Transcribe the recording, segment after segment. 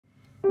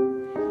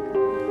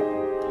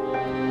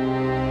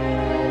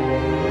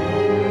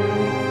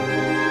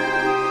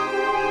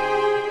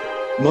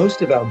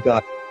Most of our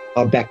gut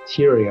are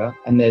bacteria,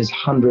 and there's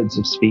hundreds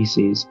of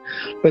species.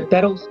 But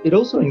it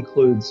also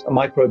includes a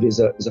microbe is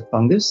a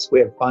fungus.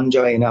 We have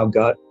fungi in our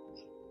gut.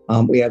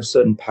 We have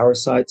certain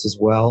parasites as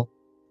well.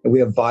 And we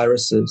have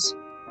viruses.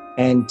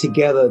 And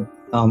together,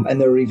 and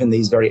there are even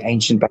these very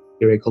ancient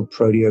bacteria called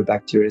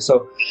proteobacteria.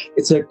 So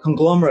it's a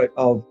conglomerate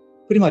of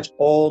pretty much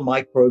all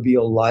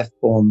microbial life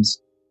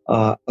forms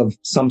of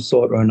some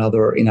sort or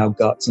another in our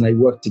guts, and they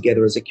work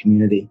together as a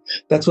community.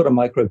 That's what a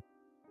microbe.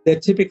 They're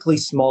typically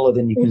smaller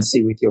than you can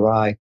see with your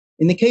eye.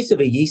 In the case of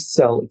a yeast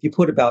cell, if you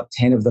put about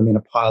 10 of them in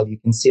a pile, you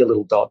can see a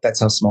little dot.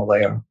 That's how small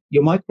they are.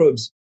 Your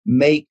microbes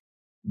make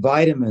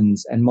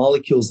vitamins and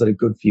molecules that are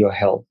good for your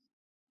health,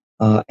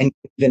 and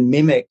even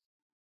mimic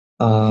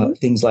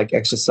things like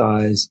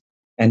exercise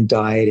and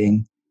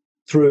dieting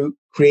through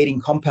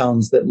creating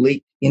compounds that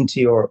leak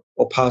into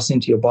or pass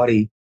into your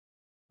body,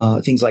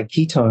 things like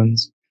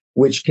ketones,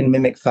 which can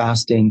mimic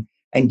fasting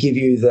and give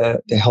you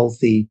the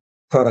healthy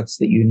products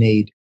that you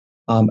need.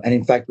 And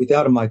in fact,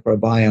 without a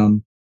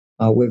microbiome,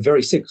 we're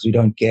very sick because we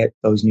don't get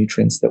those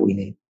nutrients that we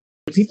need.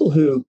 People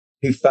who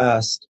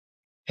fast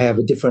have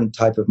a different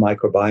type of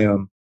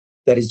microbiome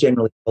that is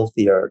generally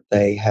healthier.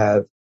 They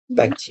have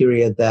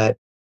bacteria that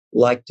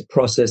like to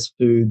process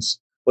foods,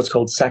 what's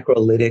called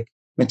saccharolytic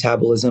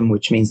metabolism,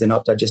 which means they're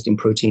not digesting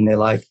protein. They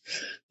like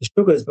the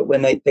sugars, but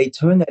when they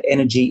turn that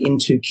energy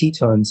into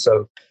ketones,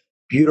 so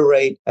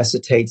butyrate,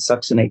 acetate,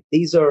 succinate,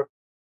 these are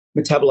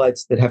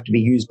metabolites that have to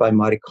be used by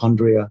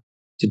mitochondria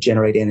to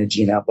generate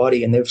energy in our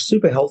body, and they're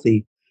super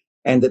healthy,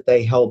 and that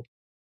they help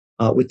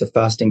with the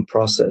fasting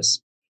process.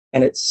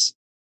 And it's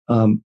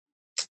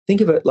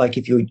think of it like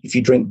if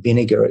you drink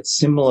vinegar, it's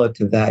similar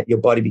to that. Your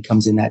body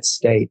becomes in that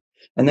state,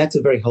 and that's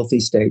a very healthy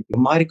state.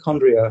 Your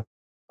mitochondria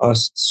are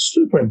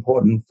super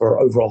important for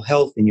overall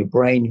health in your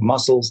brain, your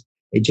muscles.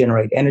 They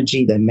generate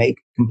energy. They make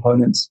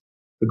components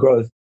for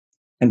growth.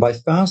 And by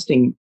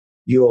fasting,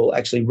 you'll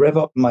actually rev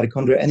up the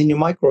mitochondria, and then your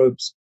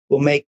microbes will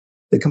make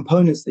the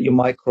components that your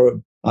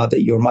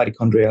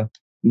mitochondria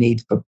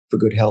need for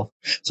good health.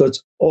 So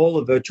it's all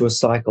a virtuous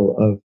cycle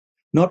of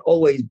not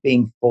always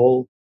being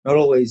full, not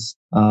always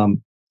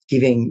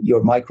giving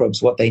your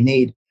microbes what they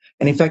need.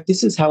 And in fact,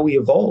 this is how we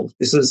evolved.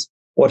 This is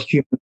what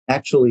humans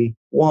naturally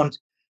want.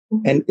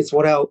 And it's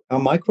what our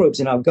microbes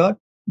in our gut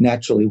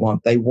naturally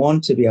want. They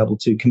want to be able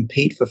to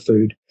compete for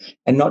food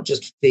and not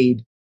just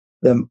feed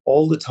them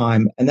all the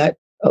time. And that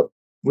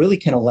really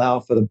can allow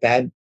for the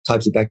bad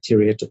types of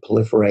bacteria to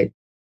proliferate.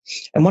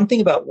 And one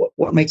thing about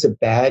what makes a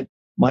bad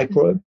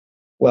microbe,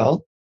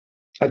 well,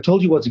 I've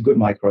told you what's a good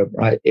microbe,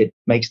 right? It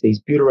makes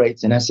these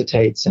butyrates and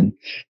acetates, and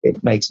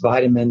it makes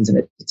vitamins,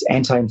 and it's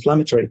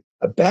anti-inflammatory.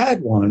 A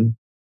bad one,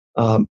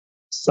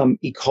 some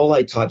E.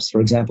 coli types,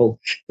 for example,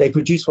 they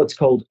produce what's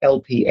called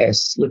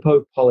LPS,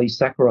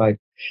 lipopolysaccharide.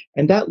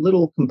 And that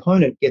little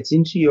component gets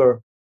into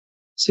your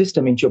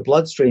system, into your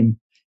bloodstream,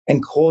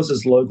 and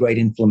causes low-grade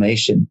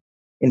inflammation.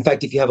 In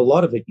fact, if you have a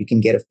lot of it, you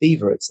can get a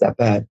fever. It's that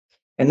bad.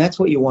 And that's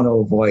what you want to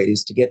avoid,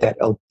 is to get the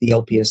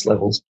LPS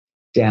levels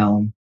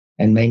down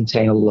and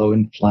maintain a low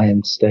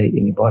inflamed state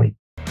in your body.